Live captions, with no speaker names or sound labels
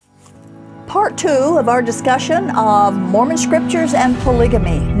part 2 of our discussion of Mormon scriptures and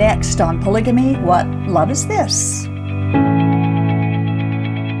polygamy. Next on Polygamy, What Love Is This?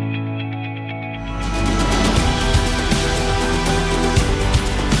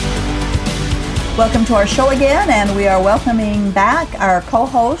 Welcome to our show again, and we are welcoming back our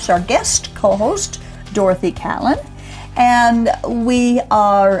co-host, our guest co-host, Dorothy Catlin. And we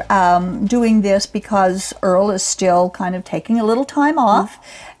are doing this because Earl is still kind of taking a little time off,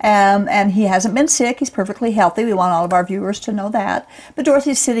 and he hasn't been sick. He's perfectly healthy. We want all of our viewers to know that. But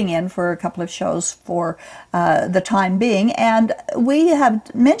Dorothy's sitting in for a couple of shows for the time being. And we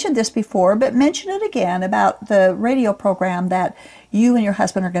have mentioned this before, but mention it again about the radio program that you and your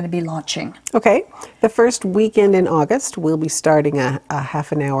husband are going to be launching. Okay. The first weekend in August, we'll be starting a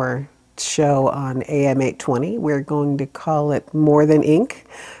half an hour show on AM 820. We're going to call it More Than Ink,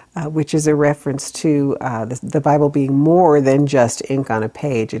 which is a reference to the Bible being more than just ink on a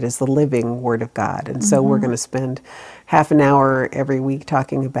page. It is the living Word of God. And so we're going to spend half an hour every week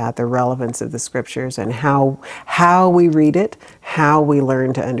talking about the relevance of the Scriptures and how we read it, how we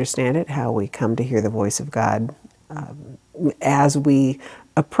learn to understand it, how we come to hear the voice of God as we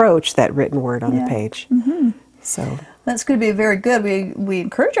approach that written Word on the page. So that's going to be very good. We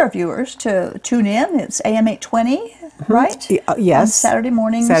encourage our viewers to tune in. It's AM 820, right? Yes. On Saturday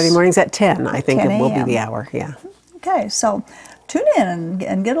mornings. Saturday mornings at 10, I think 10 it will be a.m. the hour, yeah. Okay, so tune in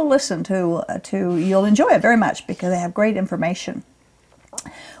and get a listen to you'll enjoy it very much because they have great information.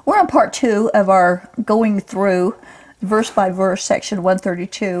 We're on part 2 of our going through verse by verse, section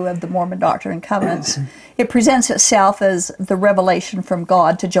 132 of the Mormon Doctrine and Covenants. It presents itself as the revelation from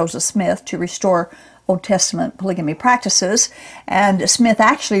God to Joseph Smith to restore Old Testament polygamy practices. And Smith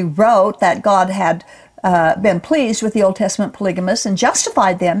actually wrote that God had been pleased with the Old Testament polygamists and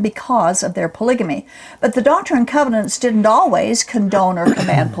justified them because of their polygamy. But the Doctrine and Covenants didn't always condone or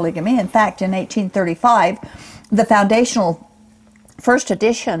command polygamy. In fact, in 1835, the foundational first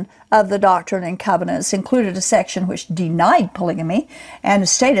edition of the Doctrine and Covenants included a section which denied polygamy and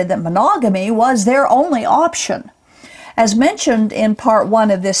stated that monogamy was their only option. As mentioned in part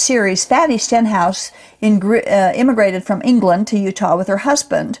 1 of this series, Fanny Stenhouse immigrated from England to Utah with her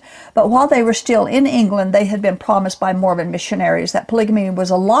husband. But while they were still in England, they had been promised by Mormon missionaries that polygamy was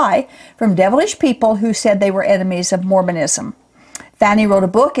a lie from devilish people who said they were enemies of Mormonism. Fanny wrote a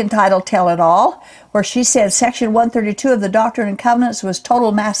book entitled Tell It All, where she said Section 132 of the Doctrine and Covenants was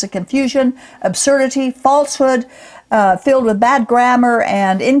total mass of confusion, absurdity, falsehood, filled with bad grammar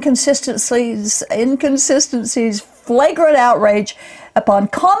and inconsistencies, flagrant outrage upon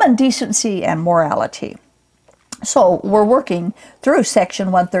common decency and morality. So we're working through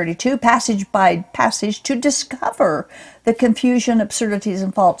Section 132, passage by passage, to discover the confusion, absurdities,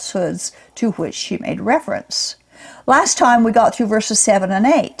 and falsehoods to which she made reference. Last time we got through verses 7 and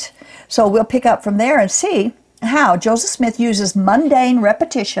 8. So we'll pick up from there and see how Joseph Smith uses mundane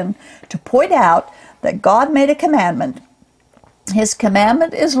repetition to point out that God made a commandment. His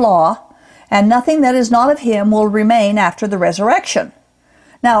commandment is law, and nothing that is not of him will remain after the resurrection.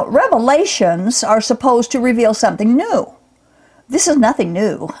 Now, revelations are supposed to reveal something new. This is nothing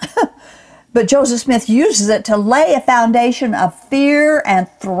new. But Joseph Smith uses it to lay a foundation of fear and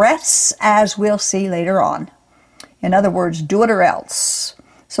threats, as we'll see later on. In other words, do it or else.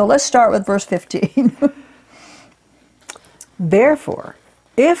 So let's start with verse 15. Therefore,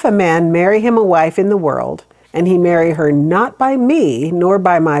 if a man marry him a wife in the world, and he marry her not by me, nor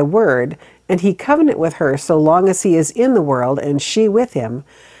by my word, and he covenant with her so long as he is in the world, and she with him,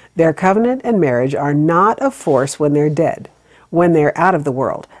 their covenant and marriage are not of force when they're dead, when they're out of the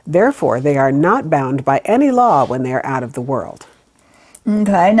world. Therefore, they are not bound by any law when they're out of the world.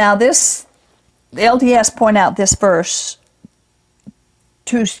 Okay, now the LDS point out this verse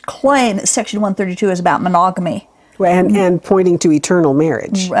to claim that Section 132 is about monogamy. And pointing to eternal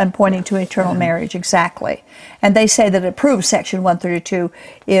marriage. And pointing to eternal marriage, exactly. And they say that it proves Section 132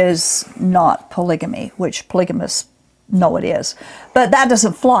 is not polygamy, which polygamists know it is. But that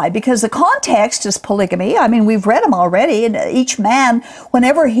doesn't fly because the context is polygamy. I mean, we've read them already. And each man,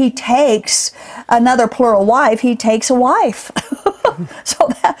 whenever he takes another plural wife, he takes a wife. So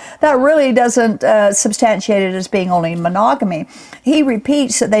that really doesn't substantiate it as being only monogamy. He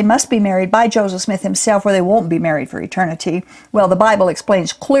repeats that they must be married by Joseph Smith himself or they won't be married for eternity. Well, the Bible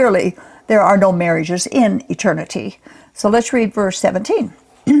explains clearly there are no marriages in eternity. So let's read verse 17.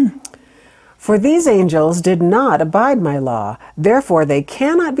 For these angels did not abide my law, therefore they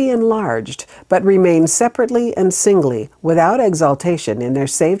cannot be enlarged, but remain separately and singly, without exaltation in their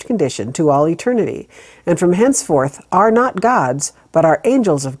saved condition to all eternity, and from henceforth are not gods, but are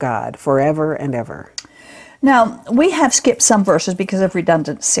angels of God forever and ever. Now, we have skipped some verses because of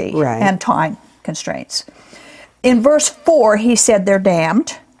redundancy Right. and time constraints. In verse 4, he said they're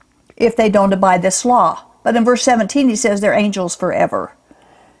damned if they don't abide this law. But in verse 17, he says they're angels forever.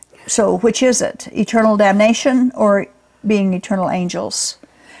 So which is it? Eternal damnation or being eternal angels?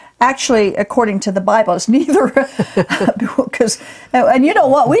 Actually, according to the Bible, it's neither. And you know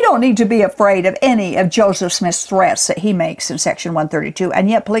what? We don't need to be afraid of any of Joseph Smith's threats that he makes in section 132, and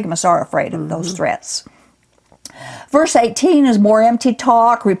yet polygamists are afraid of those threats. Verse 18 is more empty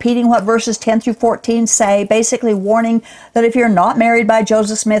talk, repeating what verses 10 through 14 say, basically warning that if you're not married by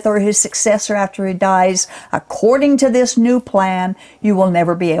Joseph Smith or his successor after he dies, according to this new plan, you will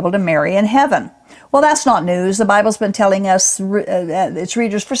never be able to marry in heaven. Well, that's not news. The Bible's been telling us, its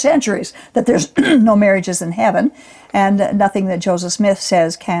readers for centuries, that there's no marriages in heaven, and nothing that Joseph Smith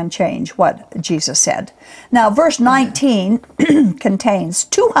says can change what Jesus said. Now, verse 19 contains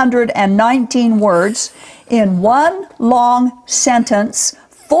 219 words in one long sentence,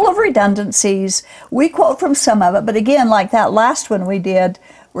 full of redundancies. We quote from some of it, but again, like that last one we did,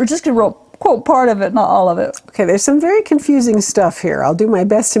 we're just going to quote part of it, not all of it. Okay, there's some very confusing stuff here. I'll do my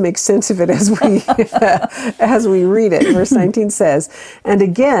best to make sense of it as we as we read it. Verse 19 says, "And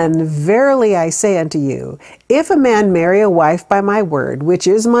again, verily I say unto you, if a man marry a wife by my word, which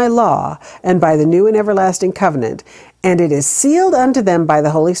is my law, and by the new and everlasting covenant, and it is sealed unto them by the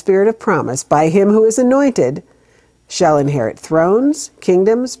Holy Spirit of promise, by him who is anointed, shall inherit thrones,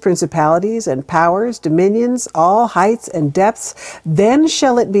 kingdoms, principalities, and powers, dominions, all heights and depths. Then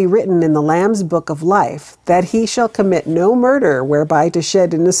shall it be written in the Lamb's book of life, that he shall commit no murder whereby to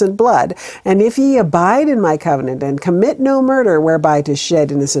shed innocent blood. And if ye abide in my covenant, and commit no murder whereby to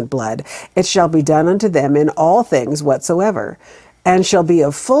shed innocent blood, it shall be done unto them in all things whatsoever. And shall be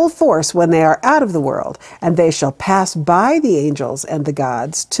of full force when they are out of the world, and they shall pass by the angels and the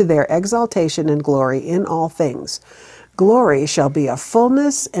gods to their exaltation and glory in all things. Glory shall be a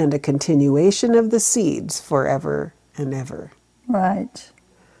fullness and a continuation of the seeds forever and ever." Right.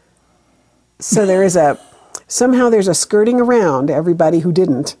 So somehow there's a skirting around everybody who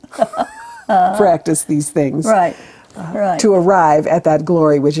didn't practice these things. Right. Right. To arrive at that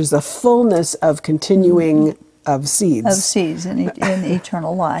glory, which is the fullness of continuing of seeds. Of seeds in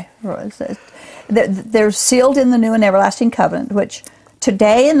eternal life. They're sealed in the new and everlasting covenant, which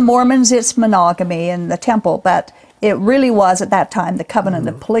today in the Mormons it's monogamy in the temple, but it really was at that time the covenant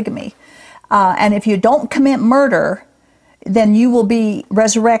of polygamy. And if you don't commit murder, then you will be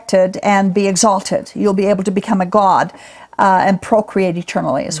resurrected and be exalted. You'll be able to become a god and procreate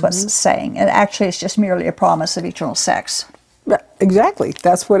eternally, is what's it's saying. And actually it's just merely a promise of eternal sex. Exactly.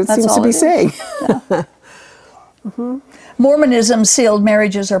 That's what it seems to be saying. Yeah. Mm-hmm. Mormonism sealed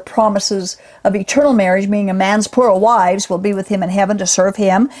marriages are promises of eternal marriage, meaning a man's plural wives will be with him in heaven to serve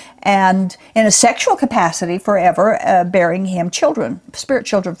him, and in a sexual capacity forever, bearing him children, spirit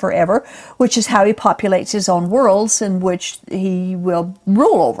children forever, which is how he populates his own worlds in which he will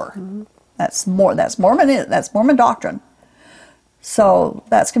rule over. Mm-hmm. That's Mormon doctrine. So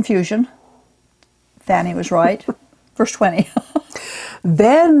that's confusion. Fanny was right. Verse 20.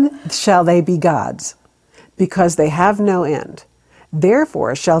 Then shall they be gods, because they have no end.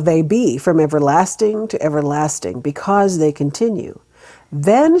 Therefore shall they be from everlasting to everlasting, because they continue.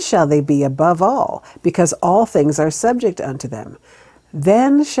 Then shall they be above all, because all things are subject unto them.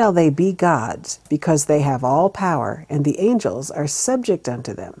 Then shall they be gods, because they have all power, and the angels are subject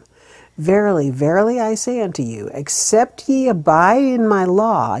unto them. Verily, verily, I say unto you, except ye abide in my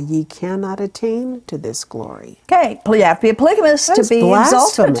law, ye cannot attain to this glory. Okay, you have to be a polygamist That's to be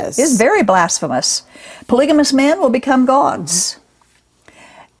exalted. It's very blasphemous. Polygamous men will become gods,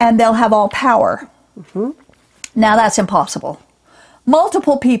 and they'll have all power. Mm-hmm. Now that's impossible.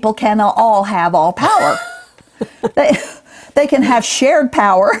 Multiple people cannot all have all power. They can have shared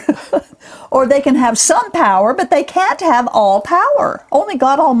power, or they can have some power, but they can't have all power. Only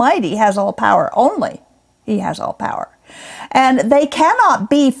God Almighty has all power. Only He has all power. And they cannot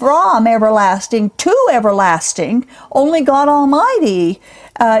be from everlasting to everlasting. Only God Almighty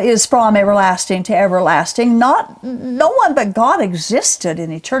is from everlasting to everlasting. No one but God existed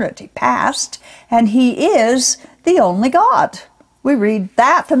in eternity past, and He is the only God. We read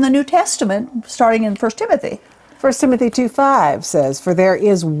that from the New Testament, starting in 1 Timothy. 1 Timothy 2:5 says, "For there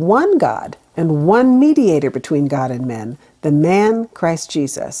is one God and one mediator between God and men, the man Christ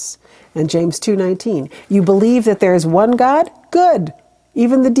Jesus." And James 2:19, "You believe that there is one God? Good.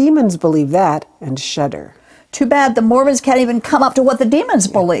 Even the demons believe that and shudder." Too bad the Mormons can't even come up to what the demons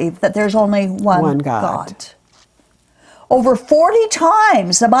believe, that there's only one God. Over 40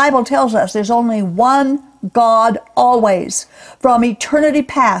 times the Bible tells us there's only one God always. From eternity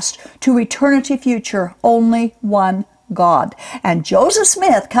past to eternity future, only one God. And Joseph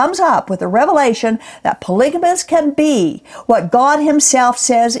Smith comes up with a revelation that polygamists can be what God himself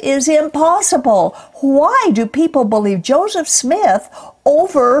says is impossible. Why do people believe Joseph Smith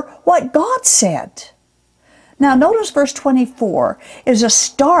over what God said? Now notice verse 24 is a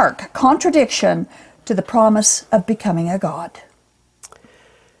stark contradiction to the promise of becoming a God.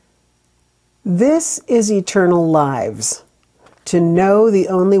 This is eternal lives, to know the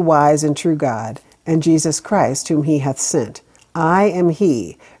only wise and true God, and Jesus Christ, whom he hath sent. I am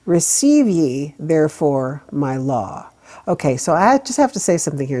he. Receive ye, therefore, my law. Okay, so I just have to say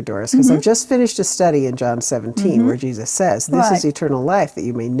something here, Doris, because I've just finished a study in John 17 where Jesus says, this is eternal life, that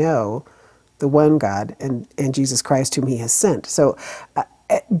you may know the one God and Jesus Christ, whom he has sent. So,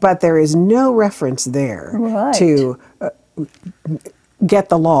 but there is no reference there to get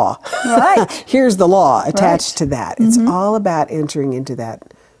the law. Right. Here's the law attached to that. It's all about entering into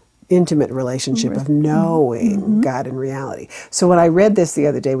that intimate relationship of knowing God in reality. So when I read this the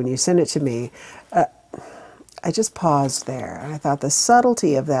other day, when you sent it to me, I just paused there. And I thought the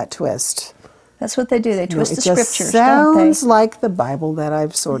subtlety of that twist. That's what they do. They twist the scriptures, don't they? It don't sounds like the Bible that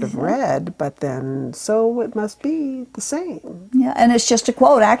I've sort of read, but then so it must be the same. Yeah, and it's just a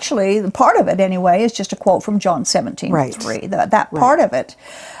quote. Actually, part of it anyway is just a quote from John 17:3. That part of it.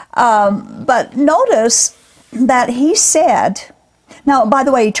 But notice that he said. Now, by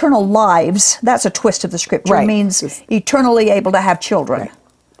the way, eternal lives, that's a twist of the scripture. It means eternally able to have children.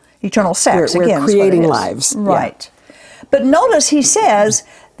 Eternal sex, we're again. Creating lives. Right. Yeah. But notice he says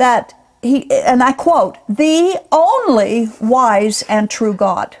that, and I quote, the only wise and true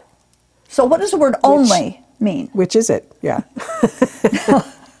God. So what does the word only mean? Which is it? Yeah.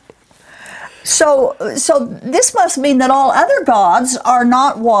 So this must mean that all other gods are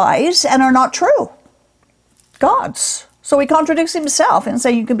not wise and are not true gods. So he contradicts himself and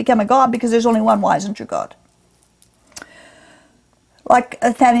say you can become a god because there's only one wise and true God. Like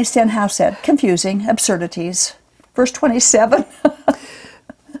Thani Stenhouse said, confusing, absurdities. Verse 27.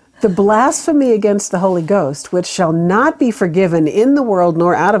 The blasphemy against the Holy Ghost, which shall not be forgiven in the world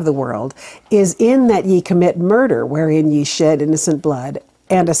nor out of the world, is in that ye commit murder, wherein ye shed innocent blood,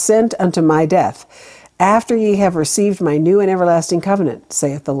 and assent unto my death, after ye have received my new and everlasting covenant,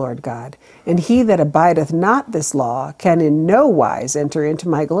 saith the Lord God. And he that abideth not this law can in no wise enter into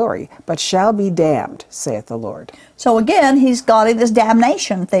my glory, but shall be damned, saith the Lord. So again, he's got this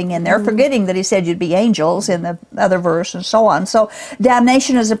damnation thing in there, forgetting that he said you'd be angels in the other verse and so on. So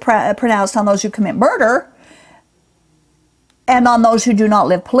damnation is pronounced on those who commit murder and on those who do not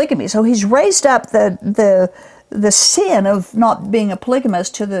live polygamy. So he's raised up the sin of not being a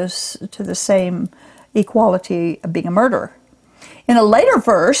polygamist to the same equality of being a murderer. In a later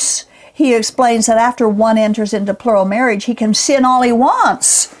verse, he explains that after one enters into plural marriage, he can sin all he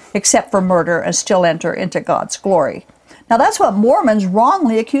wants except for murder and still enter into God's glory. Now that's what Mormons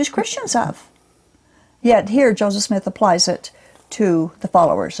wrongly accuse Christians of. Yet here Joseph Smith applies it to the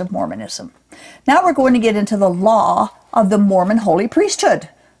followers of Mormonism. Now we're going to get into the law of the Mormon holy priesthood.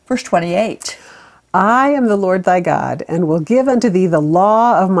 Verse 28. I am the Lord thy God, and will give unto thee the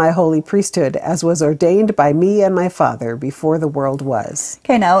law of my holy priesthood, as was ordained by me and my Father before the world was.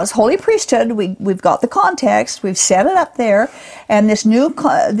 Okay, now it's holy priesthood. We've got the context. We've set it up there. And this new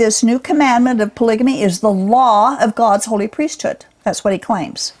commandment of polygamy is the law of God's holy priesthood. That's what he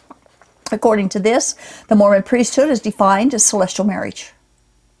claims. According to this, the Mormon priesthood is defined as celestial marriage,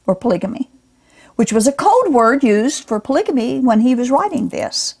 or polygamy, which was a code word used for polygamy when he was writing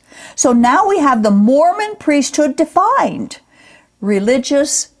this. So now we have the Mormon priesthood defined.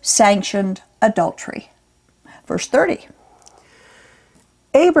 Religious sanctioned adultery. Verse 30.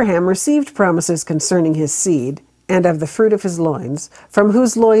 Abraham received promises concerning his seed, and of the fruit of his loins, from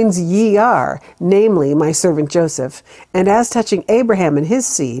whose loins ye are, namely my servant Joseph. And as touching Abraham and his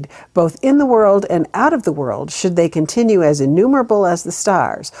seed, both in the world and out of the world, should they continue as innumerable as the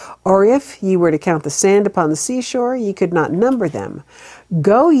stars. Or if ye were to count the sand upon the seashore, ye could not number them.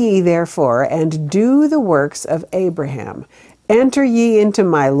 Go ye therefore, and do the works of Abraham. Enter ye into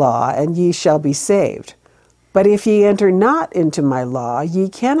my law, and ye shall be saved. But if ye enter not into my law, ye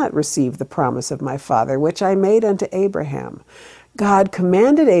cannot receive the promise of my Father, which I made unto Abraham. God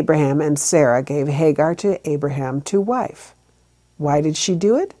commanded Abraham, and Sarah gave Hagar to Abraham to wife. Why did she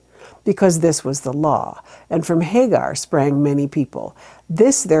do it? Because this was the law, and from Hagar sprang many people.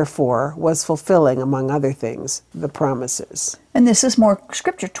 This, therefore, was fulfilling, among other things, the promises. And this is more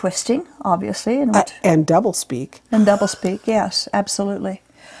scripture twisting, obviously. And doublespeak. And doublespeak, yes, absolutely.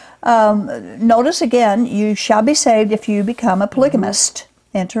 Notice again, you shall be saved if you become a polygamist.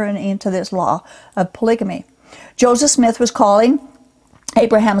 enter into this law of polygamy. Joseph Smith was calling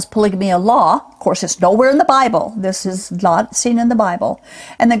Abraham's polygamy a law. Of course, it's nowhere in the Bible. This is not seen in the Bible.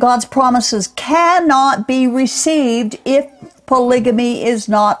 And that God's promises cannot be received if polygamy is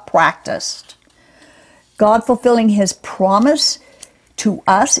not practiced. God fulfilling his promise to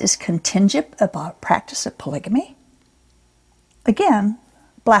us is contingent upon practice of polygamy. Again,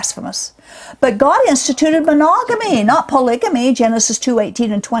 blasphemous. But God instituted monogamy, not polygamy. Genesis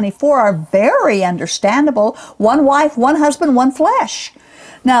 2:18 and 24 are very understandable. One wife, one husband, one flesh.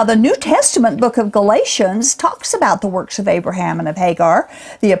 Now, the New Testament book of Galatians talks about the works of Abraham and of Hagar.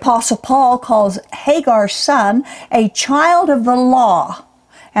 The Apostle Paul calls Hagar's son a child of the law,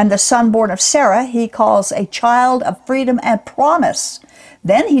 and the son born of Sarah he calls a child of freedom and promise.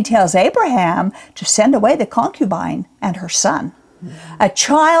 Then he tells Abraham to send away the concubine and her son. A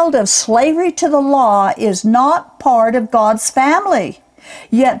child of slavery to the law is not part of God's family.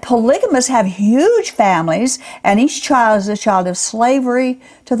 Yet polygamists have huge families, and each child is a child of slavery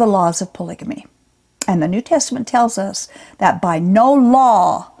to the laws of polygamy. And the New Testament tells us that by no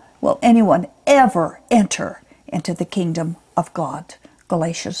law will anyone ever enter into the kingdom of God.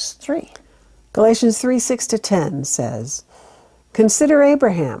 Galatians 3. Galatians 3, 6-10 says, "Consider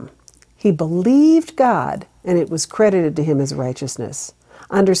Abraham. He believed God, and it was credited to him as righteousness.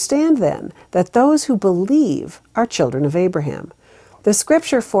 Understand then that those who believe are children of Abraham. The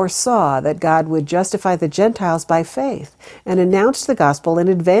scripture foresaw that God would justify the Gentiles by faith and announced the gospel in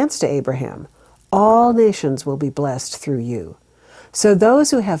advance to Abraham. All nations will be blessed through you. So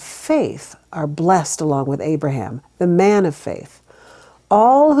those who have faith are blessed along with Abraham, the man of faith.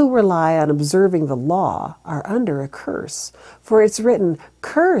 All who rely on observing the law are under a curse. For it's written,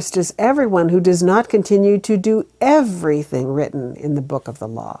 'Cursed is everyone who does not continue to do everything written in the book of the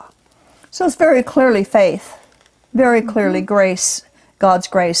law.'" So it's very clearly faith, very clearly grace, God's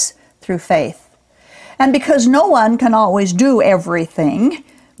grace through faith. And because no one can always do everything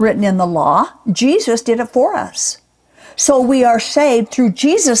written in the law, Jesus did it for us. So we are saved through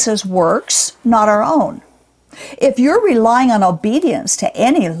Jesus' works, not our own. If you're relying on obedience to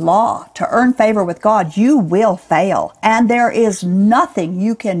any law to earn favor with God, you will fail, and there is nothing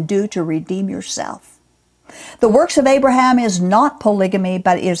you can do to redeem yourself. The works of Abraham is not polygamy,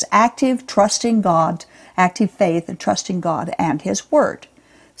 but is active trusting God, active faith and trusting God and His Word.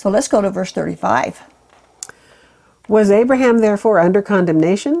 So let's go to verse 35. "Was Abraham therefore under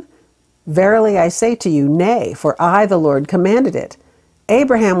condemnation? Verily I say to you, nay, for I, the Lord, commanded it.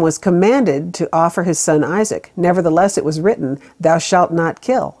 Abraham was commanded to offer his son Isaac. Nevertheless it was written, 'Thou shalt not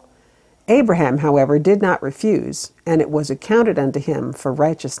kill.' Abraham, however, did not refuse, and it was accounted unto him for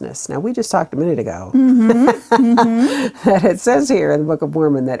righteousness." Now, we just talked a minute ago that it says here in the Book of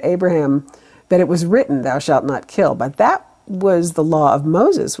Mormon that Abraham, that it was written, "Thou shalt not kill." But that was the law of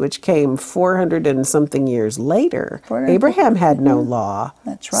Moses, which came 400 and something years later. Abraham had no law.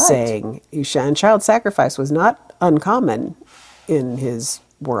 That's right. Saying, and child sacrifice was not uncommon in his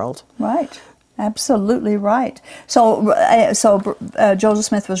world. Right. Absolutely right. So Joseph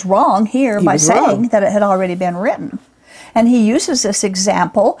Smith was wrong here by saying that it had already been written. And he uses this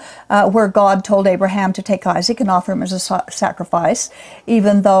example where God told Abraham to take Isaac and offer him as a sacrifice,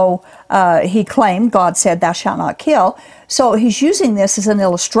 even though he claimed, God said, "Thou shalt not kill." So he's using this as an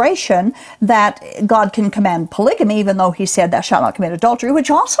illustration that God can command polygamy, even though he said, "Thou shalt not commit adultery,"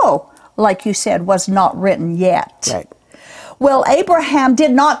 which also, like you said, was not written yet. Right. Well, Abraham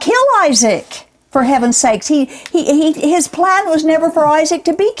did not kill Isaac, for heaven's sakes. His plan was never for Isaac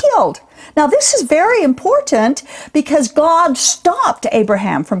to be killed. Now, this is very important because God stopped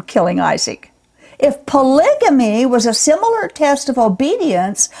Abraham from killing Isaac. If polygamy was a similar test of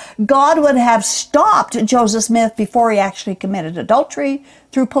obedience, God would have stopped Joseph Smith before he actually committed adultery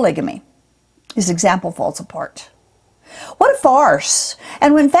through polygamy. His example falls apart. What a farce.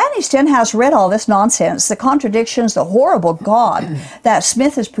 And when Fanny Stenhouse read all this nonsense, the contradictions, the horrible God that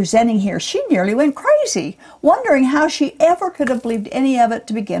Smith is presenting here, she nearly went crazy, wondering how she ever could have believed any of it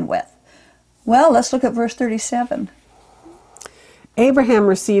to begin with. Well, let's look at verse 37. "Abraham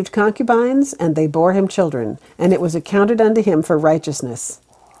received concubines, and they bore him children, and it was accounted unto him for righteousness.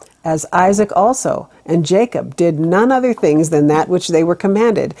 As Isaac also and Jacob did none other things than that which they were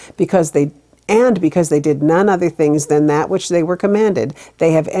commanded, because they did none other things than that which they were commanded,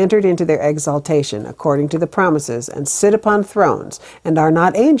 they have entered into their exaltation, according to the promises, and sit upon thrones, and are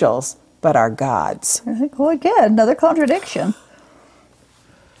not angels, but are gods." Oh, again, another contradiction.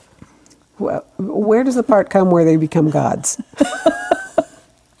 Well, where does the part come where they become gods?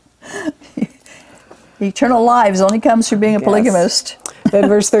 Eternal lives only comes through being a polygamist. Then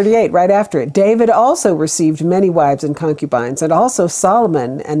verse 38, right after it. David also received many wives and concubines, and also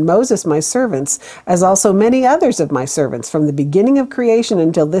Solomon and Moses my servants, as also many others of my servants, from the beginning of creation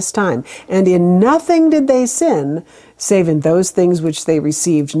until this time. And in nothing did they sin, save in those things which they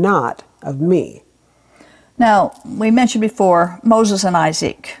received not of me. Now, we mentioned before, Moses and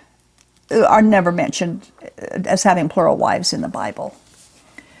Isaac are never mentioned as having plural wives in the Bible.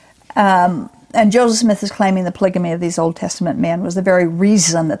 And Joseph Smith is claiming the polygamy of these Old Testament men was the very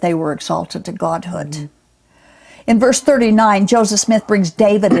reason that they were exalted to godhood. Mm-hmm. In verse 39, Joseph Smith brings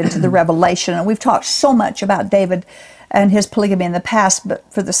David into the revelation, and we've talked so much about David and his polygamy in the past, but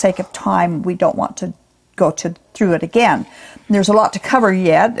for the sake of time, we don't want to go through it again. There's a lot to cover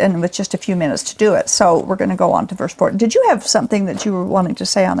yet, and with just a few minutes to do it, so we're going to go on to verse 4. Did you have something that you were wanting to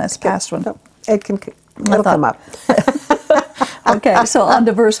say on this past one? No, it'll come up. Okay, so on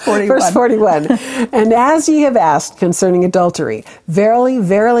to verse 41. Verse 41. And as ye have asked concerning adultery, verily,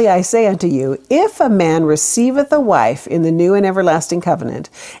 verily, I say unto you, if a man receiveth a wife in the new and everlasting covenant,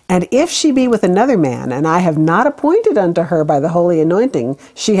 and if she be with another man, and I have not appointed unto her by the holy anointing,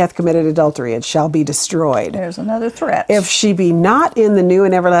 she hath committed adultery, and shall be destroyed. There's another threat. If she be not in the new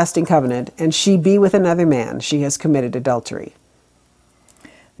and everlasting covenant, and she be with another man, she has committed adultery.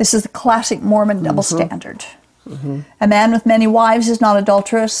 This is the classic Mormon double standard. Mm-hmm. A man with many wives is not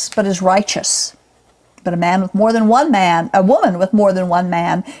adulterous, but is righteous. But a man with more than one man, a woman with more than one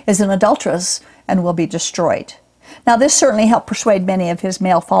man, is an adulteress and will be destroyed. Now, this certainly helped persuade many of his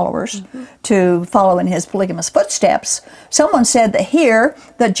male followers to follow in his polygamous footsteps. Someone said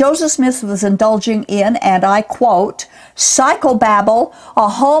that Joseph Smith was indulging in, and I quote, psychobabble, a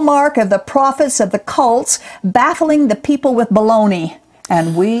hallmark of the prophets of the cults, baffling the people with baloney.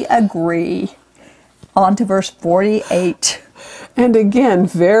 And we agree. On to verse 48. And again,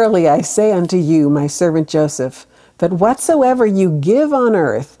 verily I say unto you, my servant Joseph, that whatsoever you give on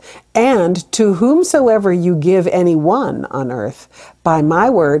earth, and to whomsoever you give any one on earth, by my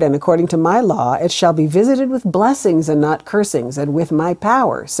word and according to my law, it shall be visited with blessings and not cursings, and with my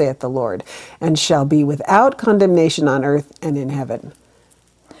power, saith the Lord, and shall be without condemnation on earth and in heaven.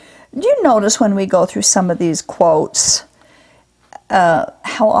 Do you notice when we go through some of these quotes,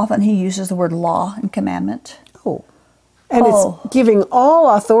 how often he uses the word law and commandment? And it's giving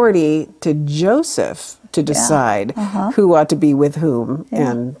all authority to Joseph to decide who ought to be with whom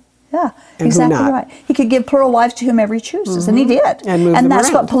and exactly who not. Right. He could give plural wives to whomever he chooses, and he did. And that's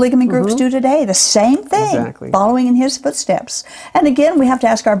around. what polygamy groups do today. The same thing, following in his footsteps. And again, we have to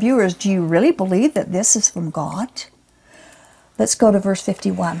ask our viewers, do you really believe that this is from God? Let's go to verse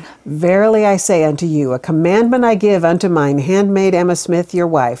 51. Verily I say unto you, a commandment I give unto mine handmaid Emma Smith, your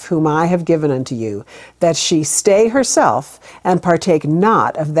wife, whom I have given unto you, that she stay herself, and partake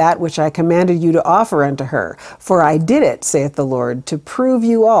not of that which I commanded you to offer unto her. For I did it, saith the Lord, to prove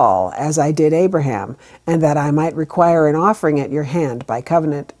you all, as I did Abraham, and that I might require an offering at your hand by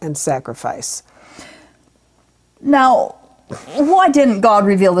covenant and sacrifice. Now, why didn't God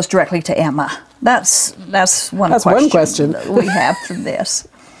reveal this directly to Emma? That's one question that we have from this.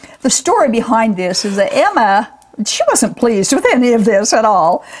 The story behind this is that Emma, she wasn't pleased with any of this at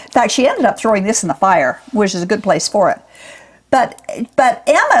all. In fact, she ended up throwing this in the fire, which is a good place for it. But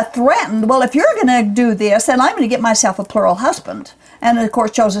Emma threatened, well, if you're going to do this, then I'm going to get myself a plural husband. And of course,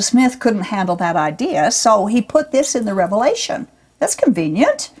 Joseph Smith couldn't handle that idea, so he put this in the Revelation. That's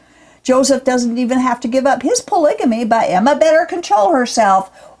convenient. Joseph doesn't even have to give up his polygamy, but Emma better control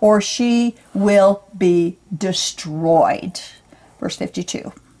herself or she will be destroyed. Verse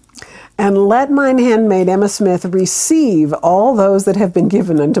 52. And let mine handmaid Emma Smith receive all those that have been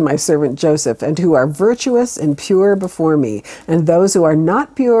given unto my servant Joseph, and who are virtuous and pure before me. And those who are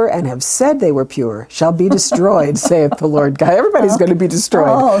not pure and have said they were pure shall be destroyed, saith the Lord God. Everybody's going to be destroyed.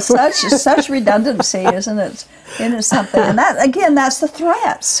 Oh, such redundancy, isn't it? It is something. And that, again, that's the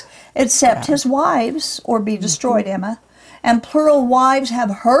threats. Except his wives, or be destroyed, Emma. And plural wives have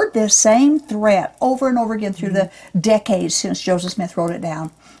heard this same threat over and over again through the decades since Joseph Smith wrote it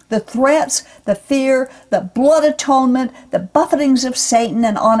down. The threats, the fear, the blood atonement, the buffetings of Satan,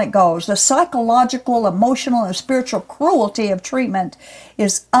 and on it goes. The psychological, emotional, and spiritual cruelty of treatment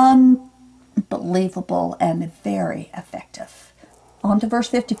is unbelievable and very effective. On to verse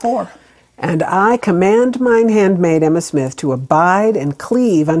 54. And I command mine handmaid Emma Smith to abide and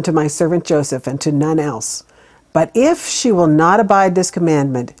cleave unto my servant Joseph, and to none else. But if she will not abide this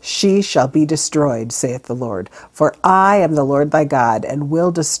commandment, she shall be destroyed, saith the Lord. For I am the Lord thy God, and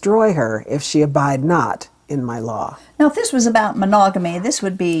will destroy her if she abide not in my law. Now, if this was about monogamy, this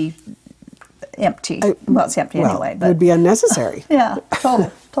would be empty. Well, it's empty anyway. But it would be unnecessary. Yeah,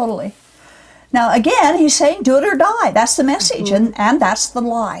 totally. Now, again, he's saying do it or die. That's the message, and that's the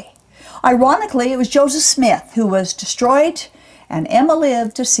lie. Ironically, it was Joseph Smith who was destroyed, and Emma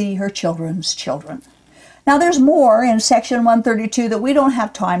lived to see her children's children. Now, there's more in section 132 that we don't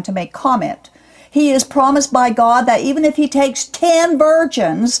have time to make comment. He is promised by God that even if he takes 10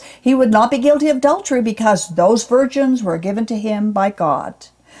 virgins, he would not be guilty of adultery because those virgins were given to him by God.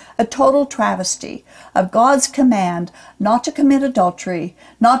 A total travesty of God's command not to commit adultery,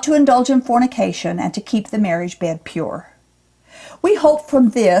 not to indulge in fornication, and to keep the marriage bed pure. We hope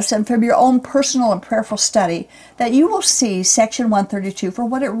from this and from your own personal and prayerful study that you will see section 132 for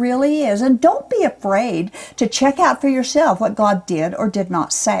what it really is. And don't be afraid to check out for yourself what God did or did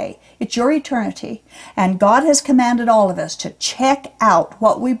not say. It's your eternity. And God has commanded all of us to check out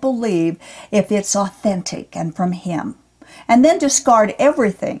what we believe if it's authentic and from Him. And then discard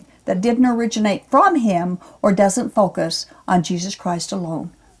everything that didn't originate from Him or doesn't focus on Jesus Christ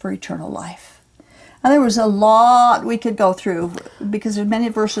alone for eternal life. And there was a lot we could go through because there's many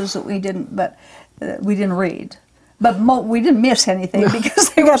verses that we didn't read. But we didn't miss anything because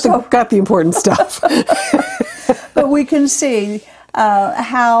they got the important stuff. But we can see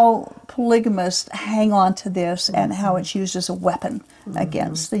how polygamists hang on to this and how it's used as a weapon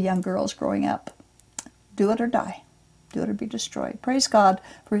against the young girls growing up. Do it or die. Do it or be destroyed. Praise God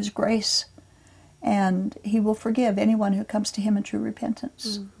for His grace, and He will forgive anyone who comes to Him in true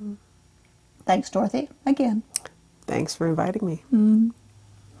repentance. Mm-hmm. Thanks, Dorothy, again. Thanks for inviting me. Mm-hmm.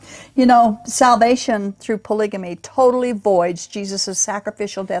 You know, salvation through polygamy totally voids Jesus'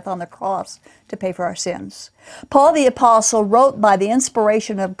 sacrificial death on the cross to pay for our sins. Paul the Apostle wrote by the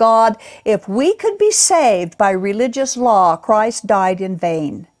inspiration of God, "If we could be saved by religious law, Christ died in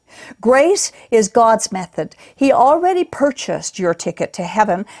vain." Grace is God's method. He already purchased your ticket to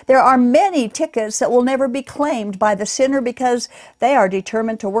heaven. There are many tickets that will never be claimed by the sinner because they are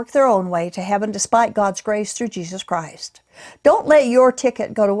determined to work their own way to heaven despite God's grace through Jesus Christ. Don't let your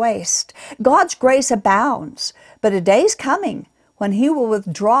ticket go to waste. God's grace abounds, but a day's coming when He will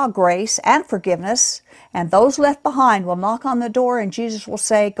withdraw grace and forgiveness, and those left behind will knock on the door and Jesus will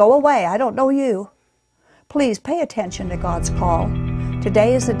say, "Go away, I don't know you." Please pay attention to God's call.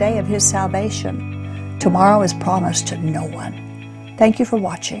 Today is the day of His salvation. Tomorrow is promised to no one. Thank you for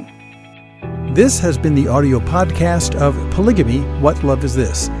watching. This has been the audio podcast of Polygamy, What Love Is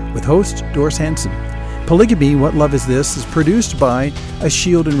This? With host Doris Hanson. Polygamy, What Love Is This? Is produced by A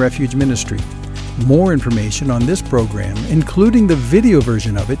Shield and Refuge Ministry. More information on this program, including the video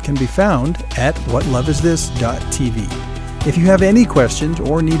version of it, can be found at whatloveisthis.tv. If you have any questions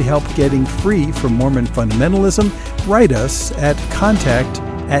or need help getting free from Mormon fundamentalism, write us at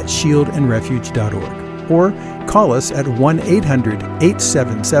contact@shieldandrefuge.org or call us at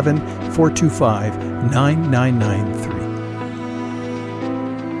 1-800-877-425-9993.